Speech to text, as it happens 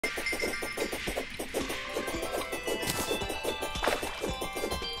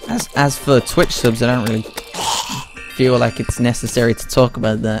As for Twitch subs, I don't really feel like it's necessary to talk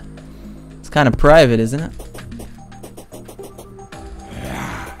about that. It's kind of private, isn't it?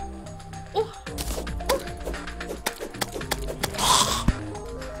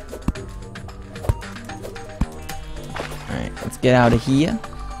 Alright, let's get out of here.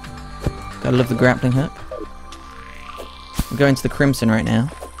 Gotta love the grappling hook. I'm going to the Crimson right now,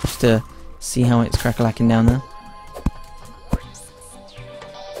 just to see how it's crack-a-lacking down there.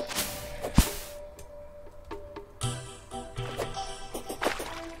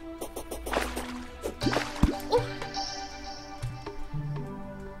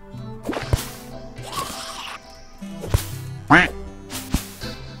 Okay.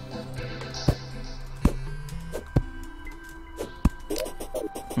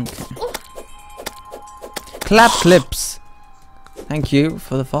 Clap clips. Thank you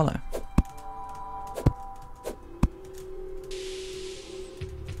for the follow.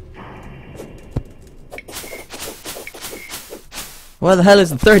 Where the hell is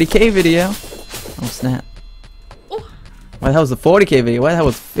the 30k video? Oh snap. Where the hell is the 40k video? Where the hell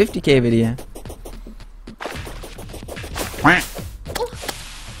was the 50k video?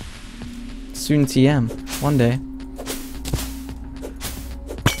 Soon TM. One day.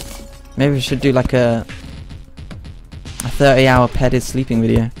 Maybe we should do like a 30-hour petted sleeping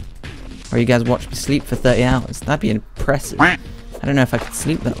video. Where you guys watch me sleep for 30 hours. That'd be impressive. I don't know if I could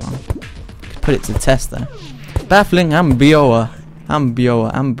sleep that long. Could put it to the test though. Baffling Ambioa.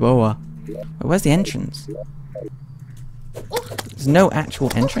 Amboa. Where's the entrance? There's no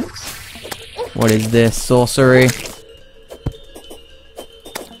actual entrance? What is this? Sorcery?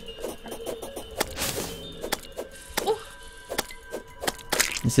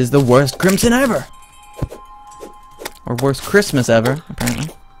 This is the worst Crimson ever! Or worst Christmas ever,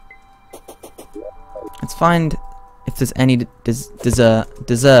 apparently. Let's find if there's any desert.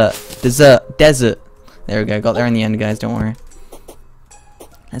 There we go, got there in the end, guys, don't worry.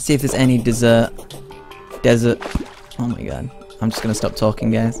 Let's see if there's any desert. Oh my god. I'm just gonna stop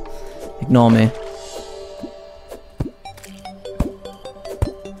talking, guys. Ignore me.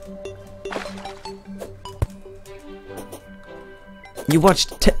 You watched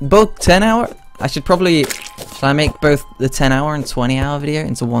both 10-hour? Should I make both the 10-hour and 20-hour video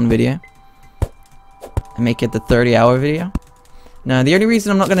into one video? And make it the 30-hour video? No, the only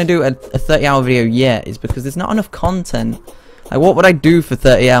reason I'm not going to do a 30-hour video yet is because there's not enough content. Like, what would I do for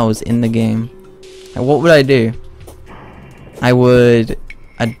 30 hours in the game? Like, what would I do?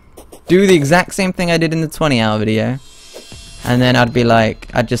 I'd do the exact same thing I did in the 20-hour video. And then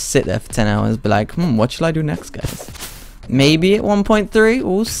I'd just sit there for 10 hours, be like, what shall I do next, guys? Maybe at 1.3,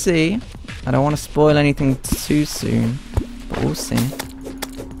 we'll see. I don't want to spoil anything too soon, but we'll see.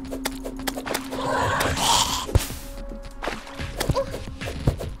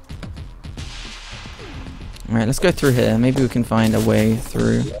 Alright, let's go through here. Maybe we can find a way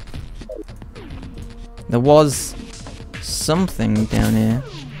through. There was something down here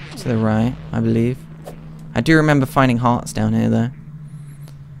to the right, I believe. I do remember finding hearts down here, though.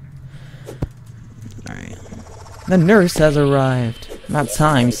 Alright. The nurse has arrived. About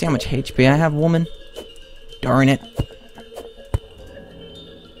time. You see how much HP I have, woman? Darn it.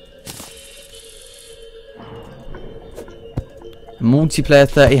 A multiplayer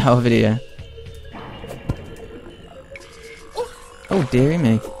 30-hour video. Oh, dearie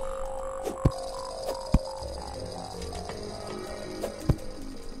me.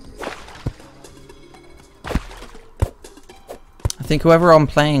 I think whoever I'm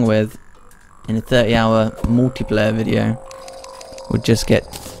playing with in a 30-hour multiplayer video would just get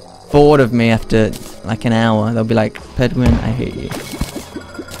bored of me after like an hour. They'll be like, Pedwin, I hate you.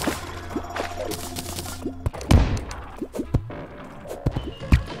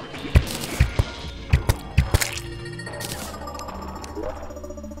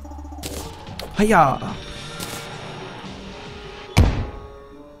 Hiya!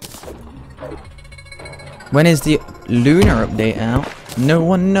 When is the lunar update out? No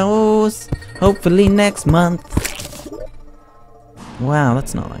one knows. Hopefully next month. Wow,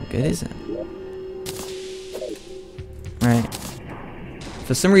 that's not that good, is it? Right.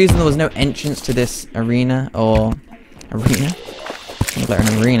 For some reason there was no entrance to this arena, or... Arena? Looks like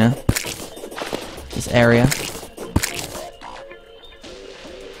an arena. This area.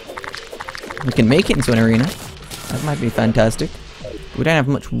 We can make it into an arena. That might be fantastic. We don't have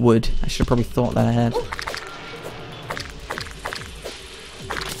much wood. I should have probably thought that ahead.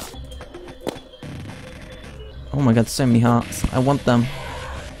 Oh my god, so many hearts. I want them.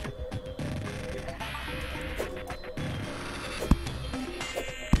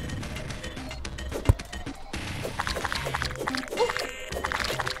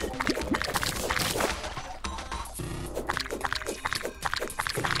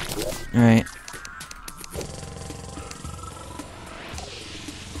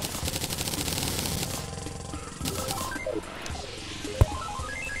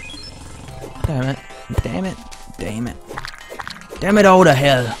 Damn it all to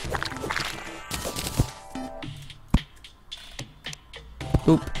hell.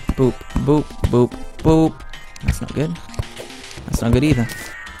 Boop, boop, boop, boop, boop. That's not good. That's not good either.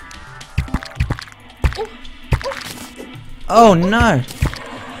 Oh no!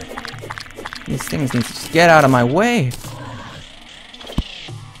 These things need to just get out of my way.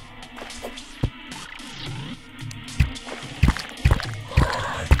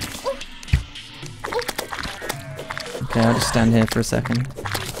 Okay, I'll just stand here for a second.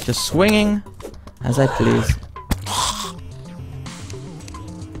 Just swinging as I please.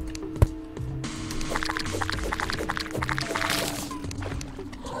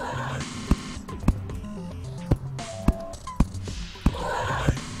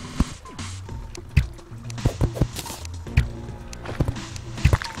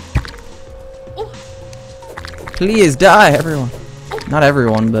 Please die, everyone. Not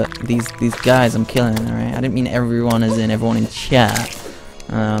everyone, but these guys I'm killing, alright? I didn't mean everyone as in everyone in chat.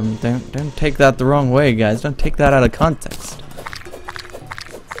 Don't take that the wrong way, guys. Don't take that out of context.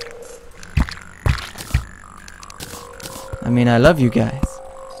 I mean, I love you guys.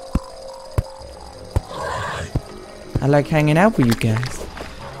 I like hanging out with you guys.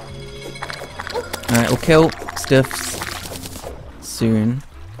 Alright, we'll kill Stiffs soon.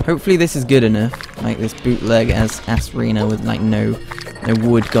 Hopefully this is good enough. Like this bootleg as arena with like no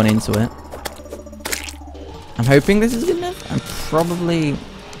wood gone into it. I'm hoping this is good enough.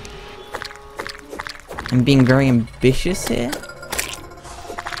 I'm being very ambitious here.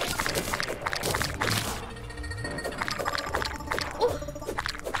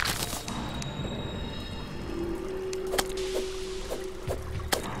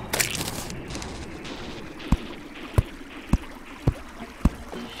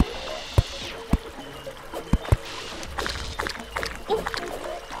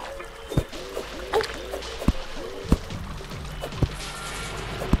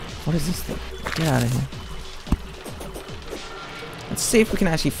 What is this thing? Get out of here. Let's see if we can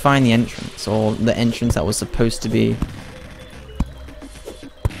actually find the entrance, or the entrance that was supposed to be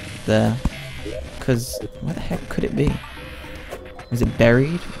there. Because, where the heck could it be? Is it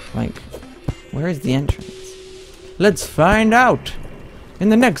buried? Like, where is the entrance? Let's find out in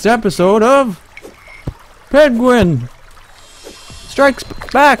the next episode of Penguin Strikes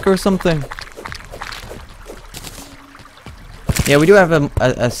Back or something. Yeah, we do have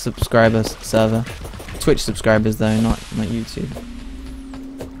a subscriber server. Twitch subscribers though, not YouTube.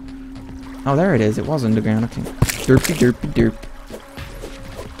 Oh, there it is. It was underground. Okay. Derpy, derpy, derp.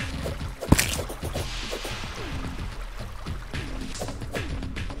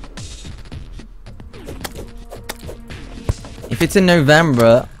 If it's in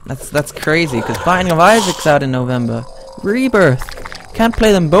November, that's crazy. Because Binding of Isaac's out in November. Rebirth. Can't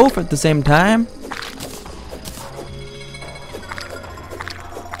play them both at the same time.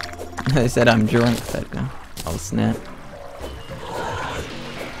 They said I'm drunk, Fedgun. Oh snap.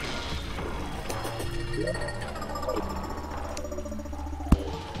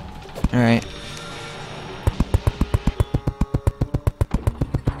 Alright.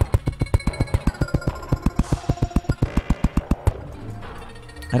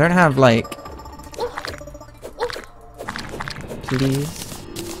 I don't have like... Please.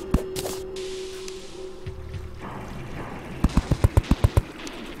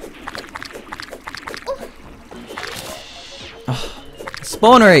 Oh,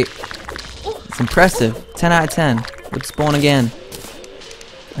 spawn rate! It's impressive. 10 out of 10. Would spawn again.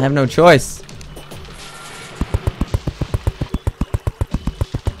 I have no choice.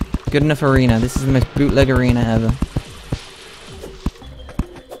 Good enough arena. This is the most bootleg arena ever.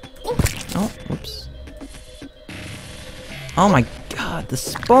 Oh, whoops. Oh my god, the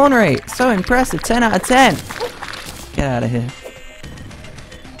spawn rate! So impressive. 10 out of 10. Get out of here.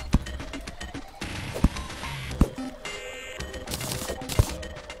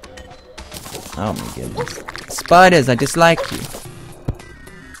 Oh my goodness. Spiders, I dislike you.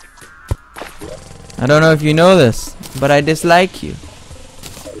 I don't know if you know this, but I dislike you.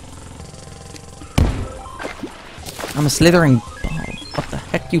 I'm a slithering ball. What the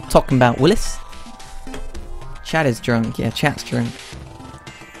heck you talking about, Willis? Chat is drunk. Yeah, chat's drunk.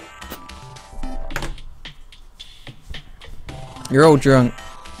 You're all drunk.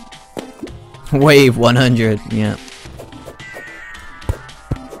 Wave 100. Yeah.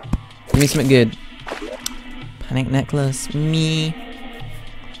 Give me something good. Panic necklace. Me.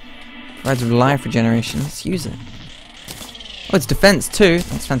 Rides with life regeneration. Let's use it. Oh, it's defense too.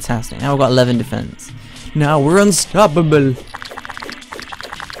 That's fantastic. Now we've got 11 defense. Now we're unstoppable.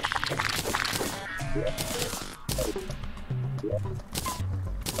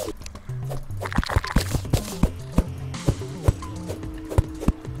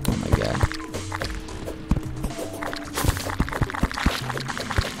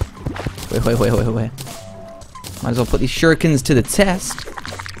 Wait. Might as well put these shurikens to the test.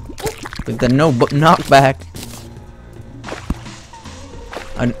 With the no knockback.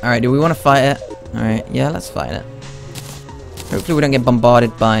 Alright, do we want to fight it? Alright, yeah, let's fight it. Hopefully we don't get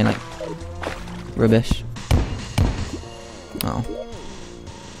bombarded by, like, rubbish. Oh.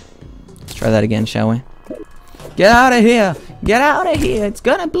 Let's try that again, shall we? Get out of here! Get out of here! It's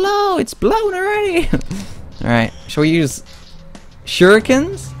gonna blow! It's blown already! Alright, shall we use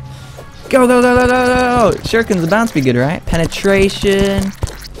shurikens? Go! Shurikens are bound to be good, right? Penetration.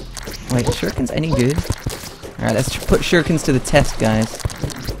 Wait, are shurikens any good? Alright, let's put shurikens to the test, guys.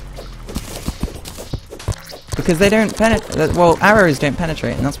 Because they don't penetrate. Well, arrows don't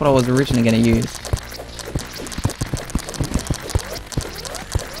penetrate, and that's what I was originally going to use.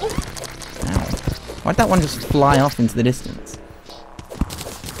 Ow. Why'd that one just fly off into the distance?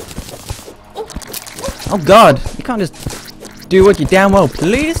 Oh god! You can't just do what you damn well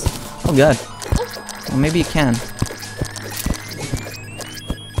please! Oh god. Well, maybe you can.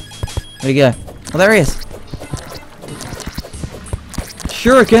 Where'd he go? Oh, there he is!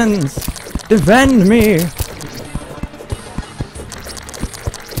 Shurikens! Defend me!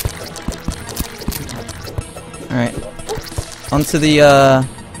 Alright. Onto the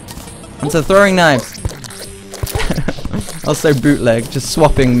throwing knives. Also bootleg, just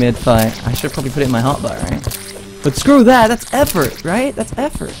swapping mid-fight. I should probably put it in my hotbar, right? But screw that, that's effort, right? That's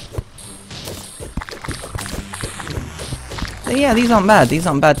effort. So yeah, these aren't bad. These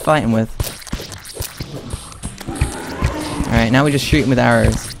aren't bad fighting with. Alright, now we just shoot him with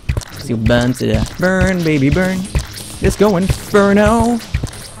arrows. So you'll burn to death. Burn, baby, burn. Let's go inferno.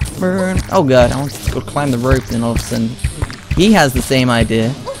 Burn. Oh god, I want to go climb the rope, and all of a sudden he has the same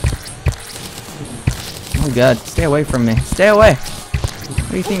idea. Oh god, stay away from me. Stay away.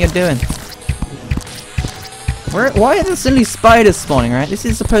 What do you think you're doing? Why are there suddenly spiders spawning, right? This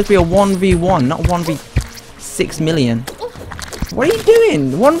is supposed to be a 1v1, not 1v6 million. What are you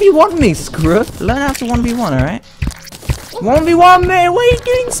doing? 1v1 me, scrub. Learn how to 1v1, alright? 1v1 me! What are you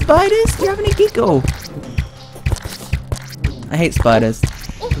doing, spiders? You're having a giggle. I hate spiders.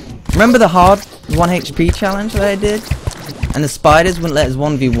 Remember the hard 1 HP challenge that I did? And the spiders wouldn't let us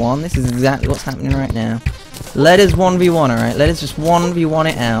 1v1? This is exactly what's happening right now. Let us 1v1, alright? Let us just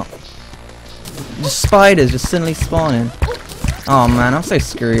 1v1 it out. Just spiders just suddenly spawning. Oh man, I'm so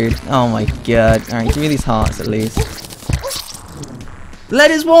screwed. Oh my god. Alright, give me these hearts at least.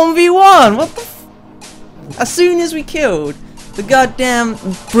 Let us 1v1! What the f— As soon as we killed the goddamn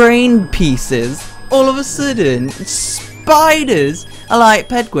brain pieces, all of a sudden, spiders are like,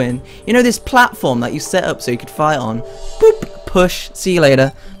 Pedguin, you know this platform that you set up so you could fight on? Boop, push, see you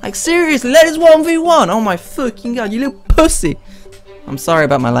later. Like seriously, let us 1v1! Oh my fucking god, you little pussy! I'm sorry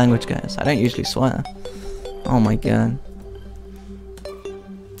about my language, guys. I don't usually swear. Oh my god.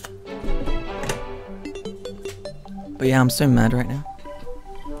 But yeah, I'm so mad right now.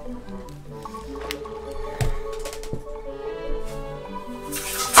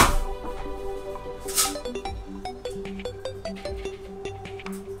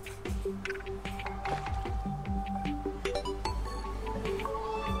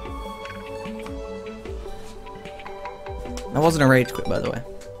 That wasn't a rage quit, by the way.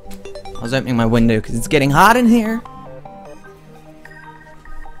 I was opening my window because it's getting hot in here.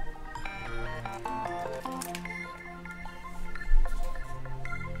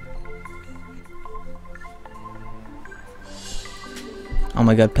 Oh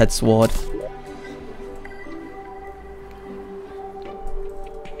my god, pet sword.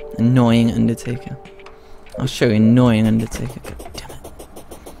 Annoying Undertaker. I'll show you annoying Undertaker. God damn it.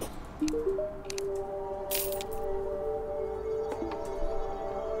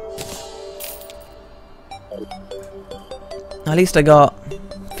 At least I got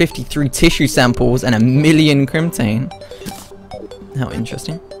 53 tissue samples and 1,000,000 crimtane. How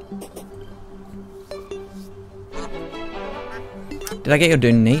interesting. Did I get your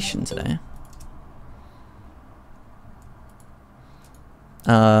donation today?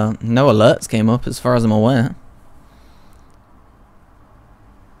 No alerts came up as far as I'm aware.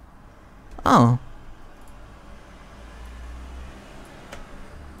 Oh.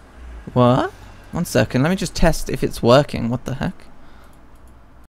 What? 1 second, let me just test if it's working. What the heck?